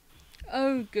 So.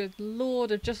 Oh, good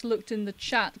lord! I've just looked in the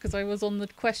chat because I was on the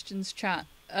questions chat,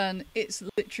 and it's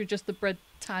literally just the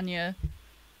Britannia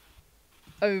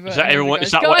over. Is that everyone? Is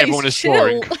that Guys, what everyone is chill.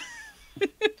 drawing?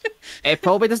 It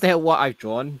probably doesn't help what I've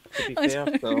drawn, to be I fair.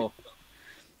 know. So.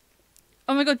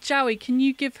 Oh my god, Jowie, can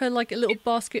you give her a little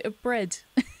basket of bread?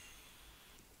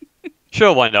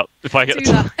 Sure, why not? If I get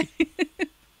Do that.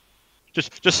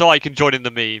 just so I can join in the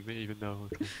meme, even though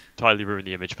it'll entirely ruin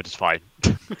the image, but it's fine.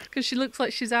 Because she looks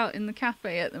like she's out in the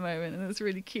cafe at the moment, and it's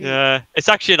really cute. Yeah, it's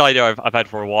actually an idea I've had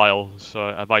for a while, so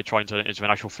I might try and turn it into an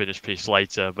actual finished piece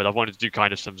later. But I wanted to do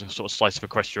kind of some sort of slice of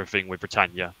Equestria thing with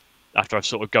Britannia after I've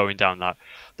sort of going down that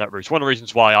route. One of the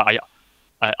reasons why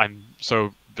I'm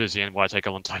so busy and why I take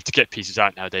a long time to get pieces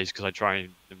out nowadays, because I try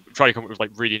to come up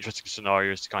with really interesting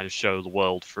scenarios to kind of show the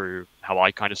world through how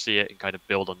I kind of see it and kind of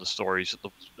build on the stories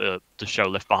that the show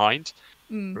left behind,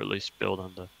 or at least build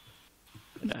on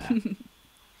the.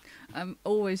 I'm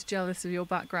always jealous of your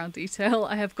background detail.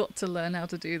 I have got to learn how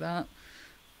to do that.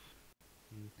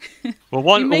 Well, You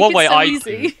one make it way so I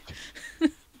easy.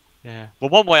 Yeah. Well,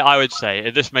 one way I would say,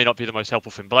 and this may not be the most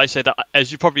helpful thing, but I say that,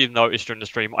 as you probably noticed during the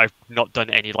stream, I've not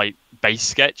done any base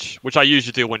sketch, which I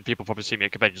usually do when people probably see me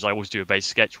at conventions. I always do a base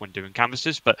sketch when doing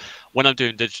canvases, but when I'm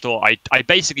doing digital, I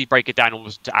basically break it down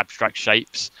almost into abstract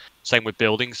shapes. Same with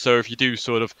buildings. So if you do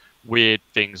sort of weird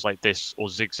things like this, or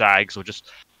zigzags, or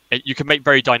just, you can make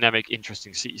very dynamic,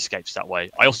 interesting cityscapes that way.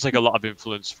 I also take a lot of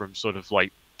influence from sort of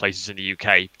places in the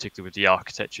UK, particularly with the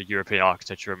architecture, European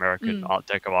architecture, American Art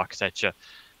Deco architecture,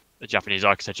 the Japanese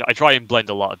architecture. I try and blend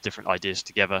a lot of different ideas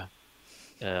together.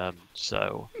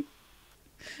 So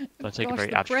So I take a Gosh, very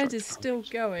the bread abstract is still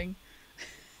going.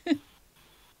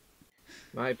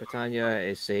 My Britannia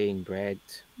is saying bread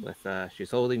with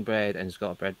she's holding bread and she's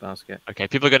got a bread basket. Okay,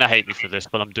 people are going to hate me for this,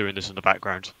 but I'm doing this in the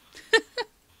background.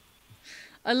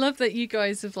 I love that you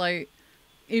guys have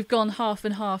you've gone half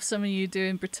and half. Some of you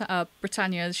doing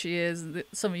Britannia as she is, and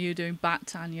some of you doing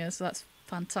Bat-Tanya, so that's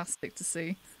fantastic to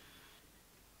see.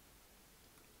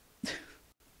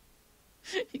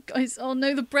 You guys, oh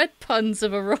no, the bread puns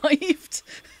have arrived.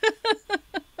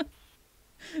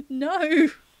 No,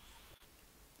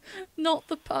 not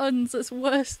the puns. That's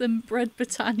worse than bread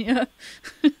Britannia.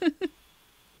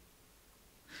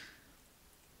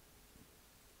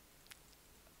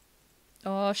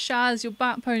 Oh, Shaz, your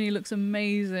bat pony looks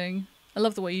amazing. I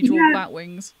love the way you draw bat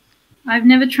wings. I've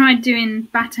never tried doing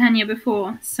Britannia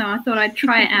before, so I thought I'd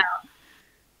try it out.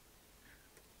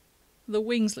 The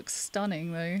wings look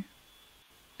stunning, though.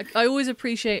 I always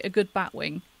appreciate a good bat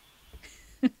wing.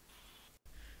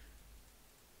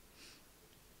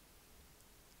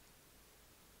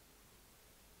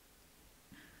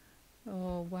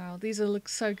 Oh, wow. These look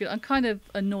so good. I'm kind of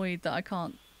annoyed that I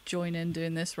can't join in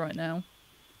doing this right now.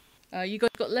 You guys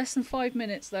got less than 5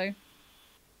 minutes, though.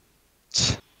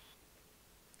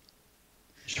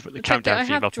 Should put the countdown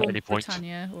theme up at any point.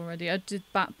 Britannia already. I did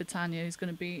Bat Britannia, who's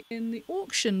going to be in the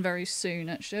auction very soon,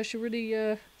 actually. I should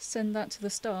really send that to the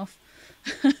staff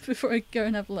before I go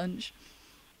and have lunch.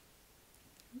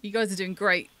 You guys are doing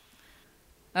great.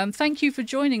 Thank you for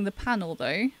joining the panel,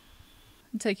 though,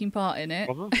 and taking part in it.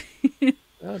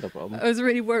 Oh, no problem. I was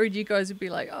really worried you guys would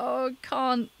be like, oh,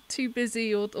 can't, too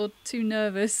busy or too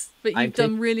nervous, but you've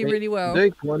done really, really well.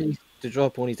 Big ponies to draw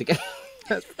ponies together.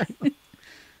 That's fine.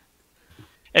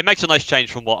 It makes a nice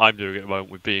change from what I'm doing at the moment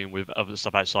with being with other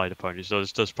stuff outside of ponies. So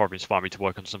it does probably inspire me to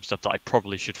work on some stuff that I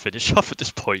probably should finish off at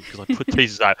this point because I put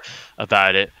pieces out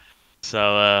about it. So,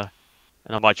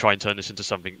 and I might try and turn this into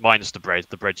something, minus the bread.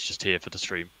 The bread's just here for the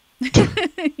stream.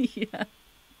 Yeah.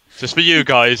 Just for you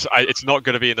guys, it's not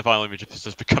going to be in the final image if this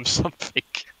does become something.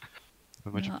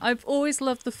 Yeah, I've always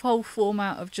loved the whole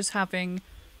format of just having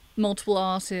multiple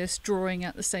artists drawing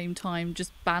at the same time,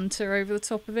 just banter over the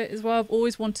top of it as well. I've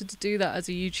always wanted to do that as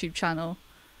a YouTube channel,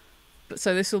 but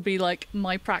so this will be like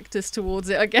my practice towards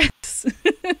it, I guess.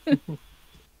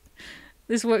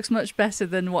 This works much better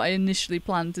than what I initially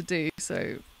planned to do,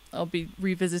 so I'll be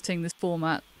revisiting this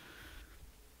format.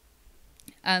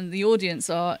 And the audience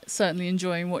are certainly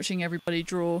enjoying watching everybody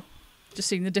draw, just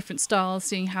seeing the different styles,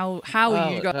 seeing how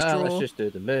you guys draw. Let's just do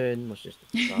the moon, let's just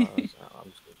do the stars.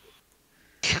 I'm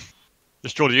just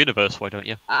Just draw the universe, why don't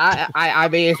you? I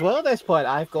may as well at this point.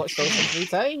 I've got so much free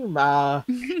time.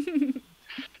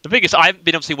 The thing is, I haven't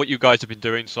been able to see what you guys have been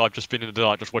doing, so I've just been in the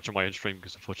dark, just watching my own stream,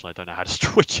 because unfortunately I don't know how to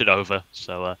switch it over.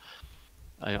 So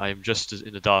I am just as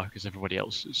in the dark as everybody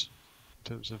else is,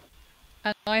 in terms of...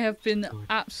 And I have been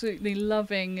absolutely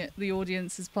loving the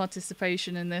audience's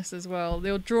participation in this as well.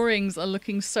 Your drawings are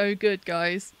looking so good,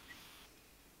 guys.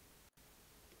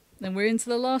 And we're into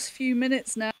the last few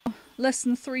minutes now. Less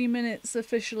than 3 minutes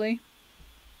officially.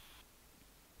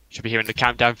 Should be hearing the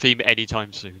countdown theme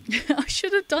anytime soon. I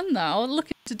should have done that. I'll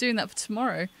look into doing that for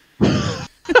tomorrow.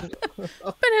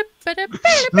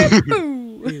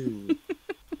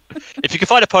 If you could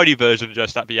find a pony version,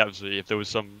 just that'd be absolutely. If there was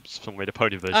some way to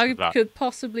pony version of that. I could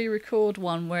possibly record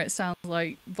one where it sounds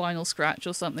like Vinyl Scratch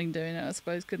or something doing it, I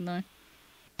suppose, couldn't I?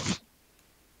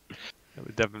 That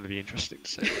would definitely be interesting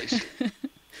to say at least.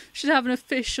 Should have an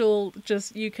official,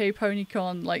 just UK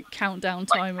PonyCon like countdown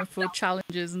timer for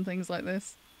challenges and things like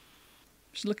this.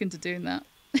 Should look into doing that.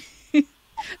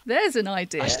 There's an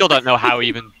idea. I still don't know how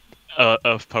even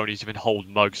Earth ponies even hold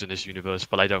mugs in this universe,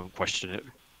 but I don't question it.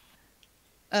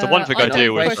 It's the one thing I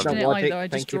do with something. I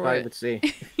just draw it.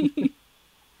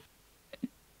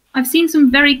 I've seen some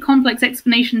very complex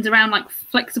explanations around like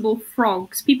flexible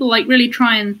frogs. People like really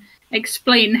try and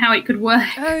explain how it could work.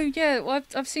 Oh yeah, well,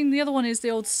 I've seen the other one is the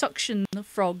old suction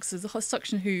frogs, the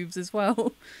suction hooves as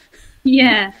well.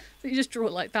 Yeah. So you just draw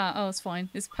it like that. Oh, it's fine.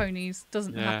 It's ponies.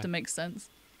 Doesn't have to make sense.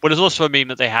 Well, there's also a meme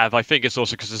that they have. I think it's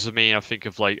also because there's a meme. I think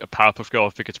of like a Powerpuff Girl. I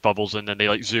think it's Bubbles, and then they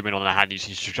like zoom in on her hand. You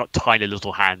see she's got tiny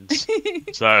little hands.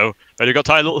 So maybe got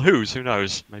tiny little hooves. Who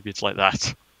knows? Maybe it's like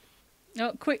that.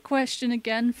 Oh, quick question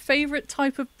again. Favorite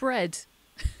type of bread?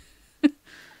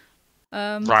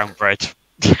 Brown bread.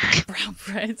 Brown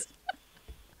bread.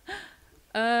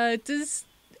 Does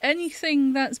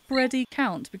anything that's bready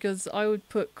count? Because I would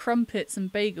put crumpets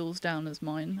and bagels down as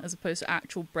mine, as opposed to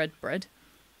actual bread.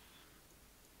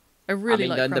 I really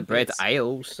like they're in the bread crumpets.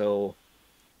 aisle, so...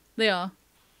 They are.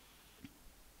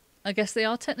 I guess they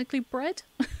are technically bread.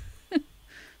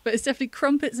 But it's definitely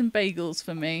crumpets and bagels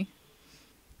for me.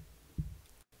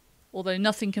 Although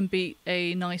nothing can beat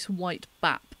a nice white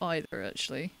bap either,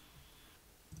 actually.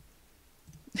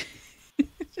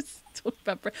 Just talk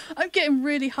about bread. I'm getting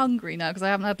really hungry now because I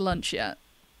haven't had lunch yet.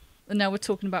 And now we're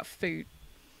talking about food.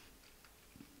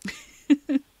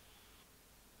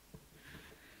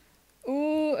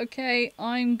 Oh, okay.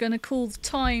 I'm going to call the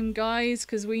time, guys,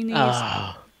 because we need...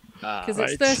 Because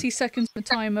it's 30 seconds for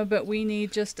timer, but we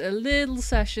need just a little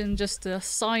session just to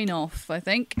sign off, I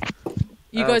think.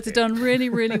 You guys have done really,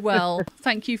 really well.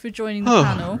 Thank you for joining the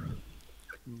panel.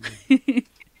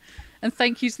 And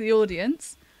thank you to the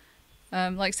audience.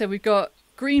 Like I said, we've got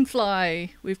Greenfly,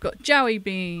 we've got Jowie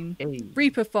Bean,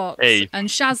 Reaper Fox, and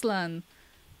Shazlan.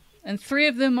 And 3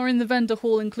 of them are in the vendor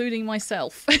hall, including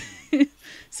myself.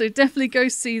 So definitely go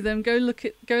see them. Go look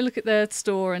at their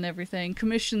store and everything.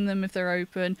 Commission them if they're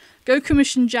open. Go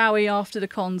commission Jowie after the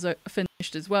cons are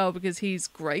finished as well, because he's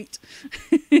great.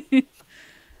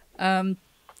 And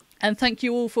thank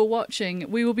you all for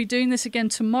watching. We will be doing this again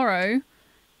tomorrow.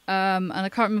 And I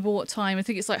can't remember what time. I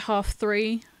think it's like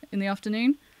 3:30 in the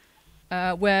afternoon.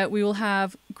 Where we will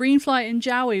have Greenflight and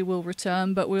Jowie will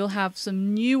return, but we'll have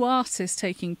some new artists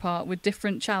taking part with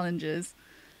different challenges.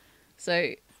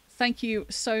 So thank you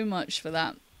so much for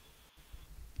that.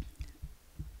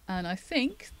 And I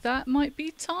think that might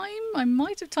be time. I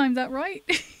might have timed that right.